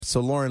So,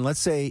 Lauren, let's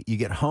say you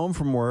get home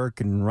from work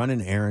and running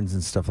errands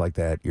and stuff like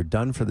that. You're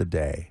done for the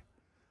day.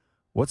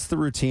 What's the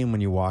routine when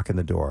you walk in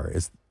the door?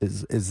 Is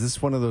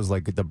this one of those,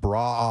 like, the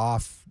bra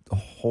off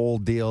whole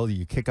deal?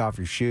 You kick off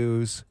your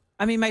shoes?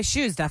 I mean, my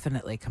shoes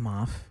definitely come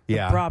off.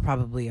 Yeah. The bra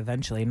probably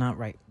eventually, not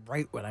right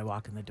when I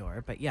walk in the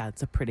door. But yeah,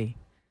 it's a pretty...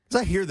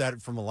 Because I hear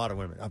that from a lot of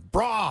women.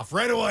 Bra off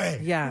right away.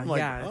 Yeah, I'm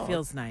like, it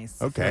feels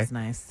nice. Okay. It feels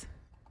nice.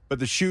 But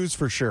the shoes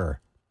for sure.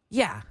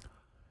 Yeah.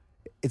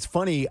 It's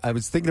funny. I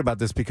was thinking about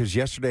this because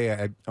yesterday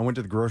I went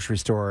to the grocery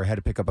store, had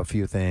to pick up a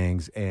few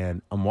things,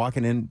 and I'm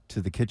walking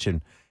into the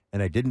kitchen,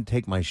 and I didn't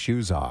take my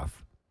shoes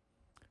off.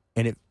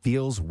 And it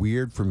feels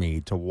weird for me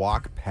to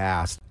walk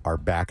past our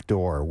back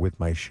door with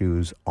my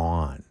shoes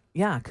on.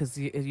 Yeah, because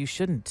you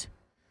shouldn't.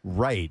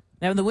 Right.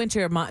 Now, in the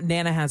winter,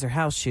 Nana has her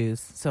house shoes,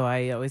 so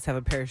I always have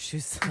a pair of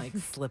shoes to, like,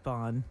 slip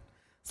on,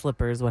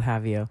 slippers, what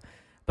have you.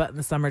 But in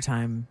the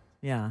summertime,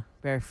 yeah,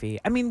 bare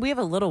feet. I mean, we have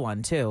a little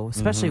one, too,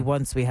 especially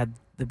once we had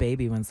the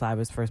baby when Sly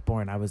was first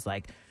born. I was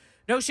like,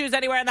 no shoes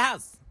anywhere in the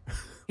house.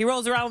 He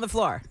rolls around on the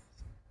floor.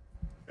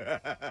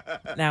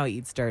 Now he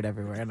eats dirt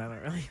everywhere, and I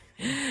don't really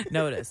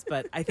notice.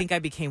 But I think I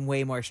became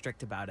way more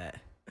strict about it.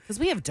 Because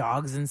we have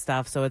dogs and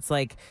stuff, so it's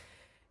like,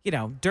 you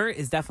know, dirt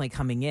is definitely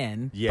coming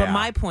in. Yeah. But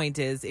my point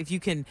is, if you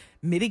can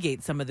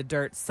mitigate some of the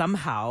dirt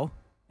somehow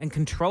and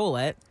control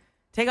it,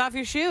 take off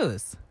your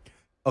shoes.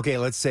 Okay,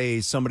 let's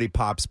say somebody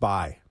pops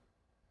by.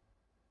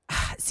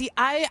 See,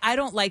 I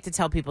don't like to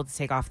tell people to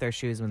take off their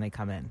shoes when they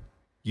come in.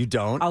 You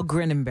don't? I'll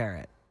grin and bear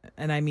it.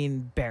 And I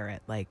mean bear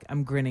it. Like,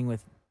 I'm grinning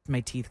with my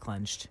teeth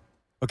clenched.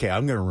 Okay,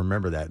 I'm going to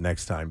remember that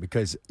next time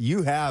because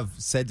you have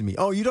said to me,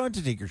 oh, you don't have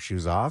to take your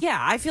shoes off. Yeah,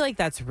 I feel like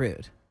that's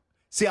rude.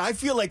 See, I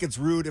feel like it's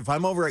rude if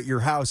I'm over at your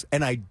house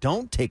and I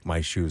don't take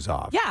my shoes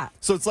off. Yeah.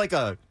 So it's like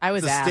a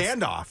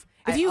standoff.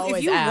 If you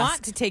always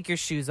want to take your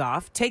shoes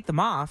off, take them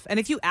off. And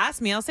if you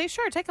ask me, I'll say,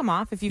 sure, take them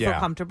off if you feel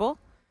comfortable.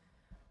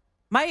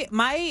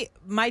 My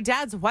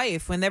dad's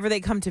wife, whenever they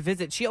come to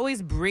visit, she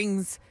always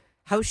brings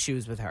house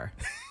shoes with her.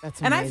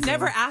 That's and amazing. I've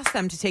never asked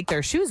them to take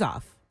their shoes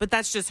off. But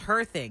that's just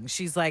her thing.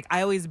 She's like,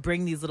 I always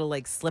bring these little,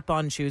 like,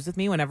 slip-on shoes with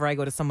me whenever I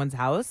go to someone's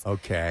house.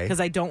 Okay. Because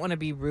I don't want to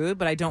be rude,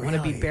 but I don't want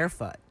to be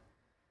barefoot.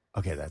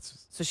 Okay,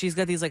 that's... So she's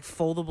got these, like,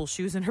 foldable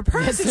shoes in her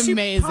purse. That's and she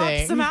amazing.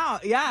 pops them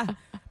out. Yeah.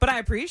 But I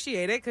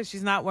appreciate it because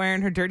she's not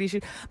wearing her dirty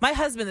shoes. My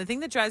husband, the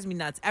thing that drives me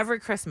nuts, every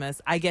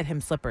Christmas, I get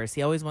him slippers.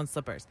 He always wants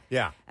slippers.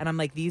 Yeah. And I'm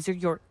like, these are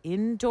your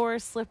indoor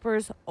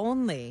slippers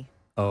only.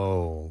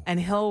 Oh. And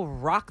he'll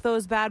rock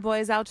those bad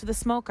boys out to the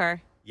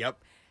smoker. Yep.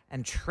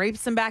 And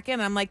traipse them back in.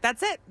 And I'm like,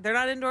 that's it. They're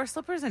not indoor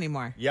slippers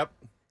anymore. Yep.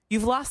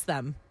 You've lost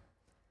them.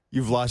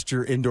 You've lost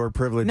your indoor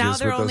privileges. Now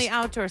they're with only those...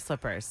 outdoor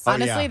slippers. Oh,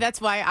 Honestly, yeah.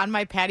 that's why on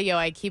my patio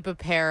I keep a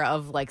pair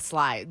of like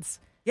slides.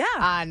 Yeah.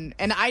 And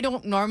I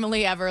don't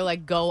normally ever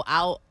like go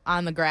out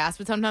on the grass,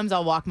 but sometimes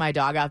I'll walk my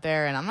dog out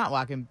there and I'm not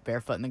walking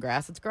barefoot in the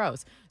grass. It's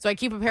gross. So I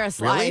keep a pair of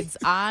slides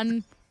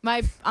on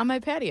my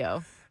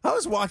patio. How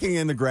is walking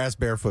in the grass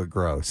barefoot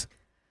gross?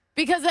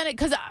 Because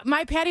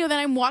my patio, then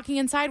I'm walking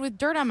inside with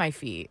dirt on my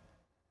feet.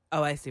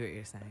 Oh, I see what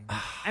you're saying.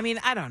 I mean,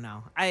 I don't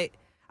know.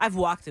 I've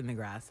walked in the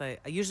grass.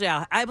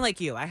 I'm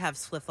like you. I have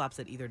flip flops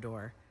at either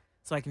door,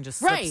 so I can just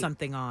slip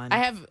something on. I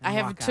have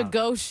walk to out.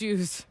 go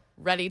shoes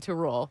ready to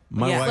roll.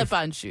 My wife- slip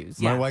on shoes.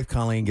 My wife,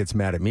 Colleen, gets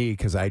mad at me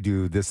because I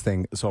do this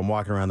thing. So I'm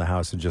walking around the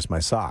house in just my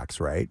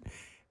socks, right?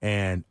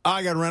 And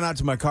I got to run out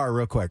to my car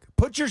real quick.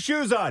 Put your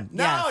shoes on.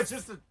 No, Yes. it's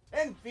just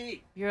 10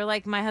 feet. You're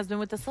like my husband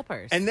with the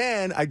slippers. And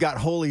then I got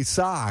holy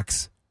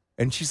socks.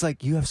 And she's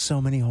like, you have so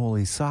many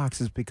holy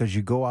socks. It's because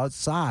you go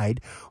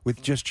outside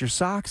with just your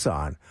socks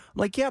on. I'm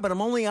like, yeah, but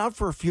I'm only out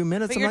for a few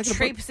minutes. but I'm you're not gonna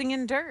traipsing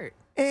in dirt.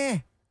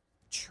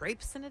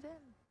 Traipsing it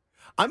in.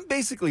 I'm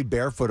basically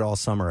barefoot all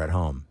summer at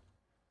home.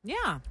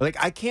 Yeah. Like,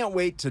 I can't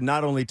wait to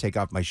not only take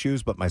off my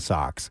shoes, but my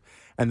socks.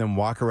 And then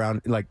walk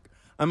around. Like,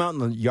 I'm out in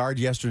the yard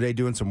yesterday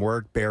doing some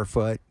work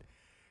barefoot.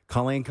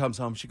 Colleen comes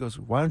home. She goes,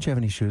 why don't you have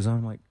any shoes on?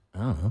 I'm like, I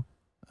don't know.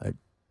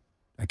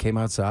 I came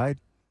outside.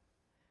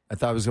 I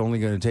thought it was only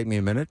going to take me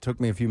a minute. Took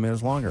me a few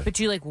minutes longer. But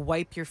you like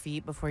wipe your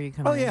feet before you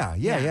come Oh, in?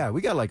 yeah.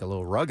 We got like a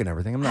little rug and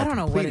everything. I'm not I don't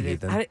know what it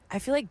complete is. heathen. I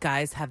feel like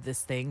guys have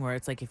this thing where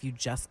it's like if you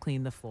just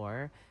clean the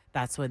floor,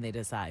 that's when they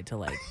decide to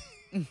like.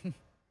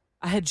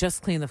 I had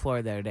just cleaned the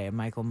floor the other day and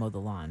Michael mowed the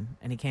lawn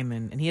and he came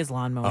in and he has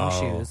lawn mowing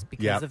shoes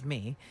because of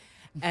me.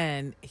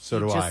 And he So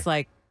do just I.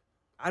 like,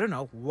 I don't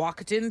know,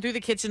 walked in through the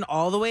kitchen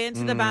all the way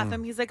into the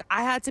bathroom. He's like,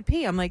 I had to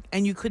pee. I'm like,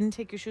 and you couldn't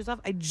take your shoes off?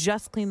 I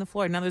just cleaned the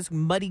floor. Now there's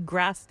muddy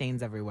grass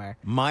stains everywhere.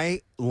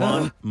 My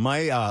lawn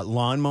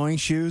mowing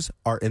shoes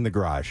are in the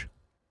garage.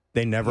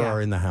 They never Yeah.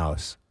 are in the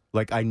house.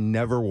 Like, I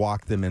never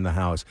walk them in the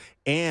house.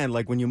 And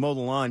like when you mow the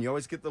lawn, you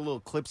always get the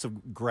little clips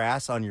of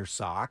grass on your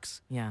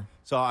socks. Yeah.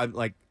 So I'm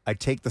like, I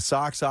take the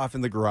socks off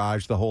in the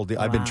garage, the whole deal.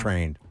 I've been Wow.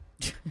 trained.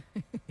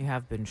 You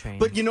have been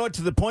trained. But you know what?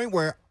 To the point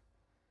where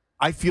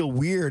I feel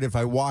weird if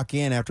I walk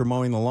in after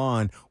mowing the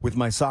lawn with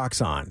my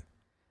socks on.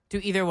 Do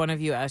either one of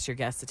you ask your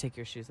guests to take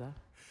your shoes off?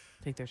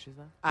 take their shoes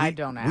off? I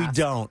don't ask. We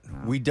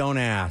don't. We don't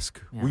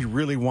ask. Yeah. We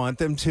really want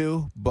them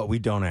to, but we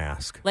don't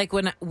ask. Like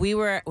when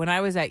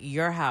I was at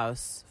your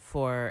house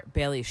for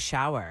Bailey's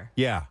shower,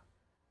 Yeah.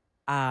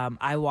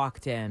 I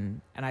walked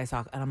in and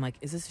I'm like,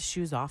 "Is this a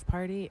shoes off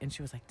party?" And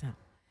she was like, "No,"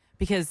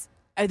 because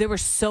there were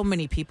so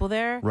many people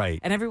there, Right.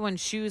 And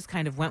everyone's shoes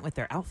kind of went with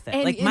their outfit.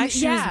 And- like my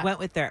shoes yeah. went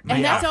with my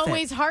And that's outfit.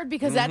 always hard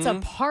because that's a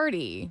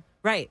party.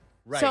 right.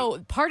 Right. So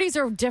parties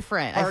are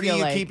different. Party, I feel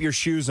you like. keep your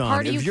shoes on.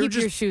 Party, If you you're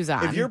keep your shoes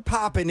on. If you're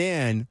popping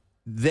in,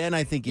 then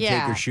I think you take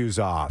Yeah. your shoes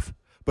off.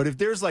 But if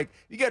there's like,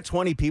 you got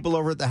 20 people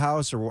over at the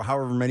house or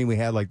however many we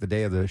had like the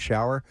day of the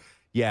shower,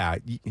 yeah,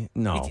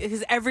 no.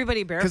 Because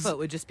everybody barefoot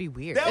would just be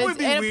weird. That would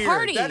be at weird. a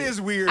party. That is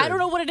weird. I don't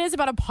know what it is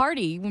about a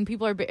party when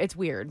people are. It's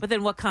weird. But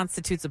then what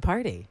constitutes a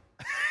party?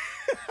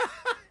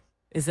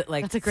 Is it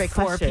like That's a great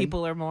 4 question.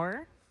 people or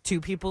more?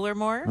 2 people or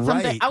more?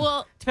 Right.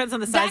 Well, Depends on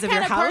the that size of kind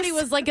your of house. party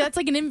was like that's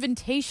like an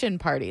invitation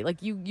party. Like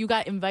you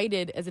got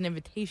invited as an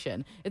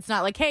invitation. It's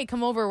not like, hey,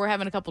 come over, we're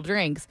having a couple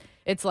drinks.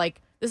 It's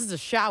like this is a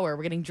shower.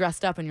 We're getting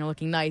dressed up and you're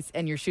looking nice,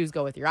 and your shoes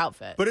go with your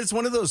outfit. But it's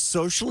one of those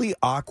socially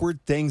awkward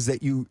things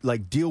that you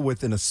like deal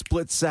with in a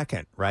split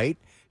second, right?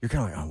 You're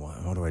kind of like,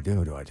 oh, what do I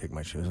do? Do I take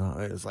my shoes off?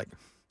 It's like,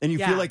 and you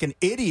Yeah. feel like an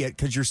idiot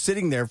because you're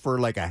sitting there for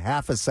like a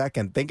half a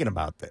second thinking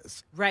about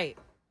this. right.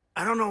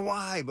 I don't know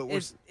why, but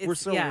we're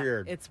so yeah,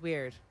 weird. It's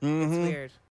weird. Mhm. It's weird.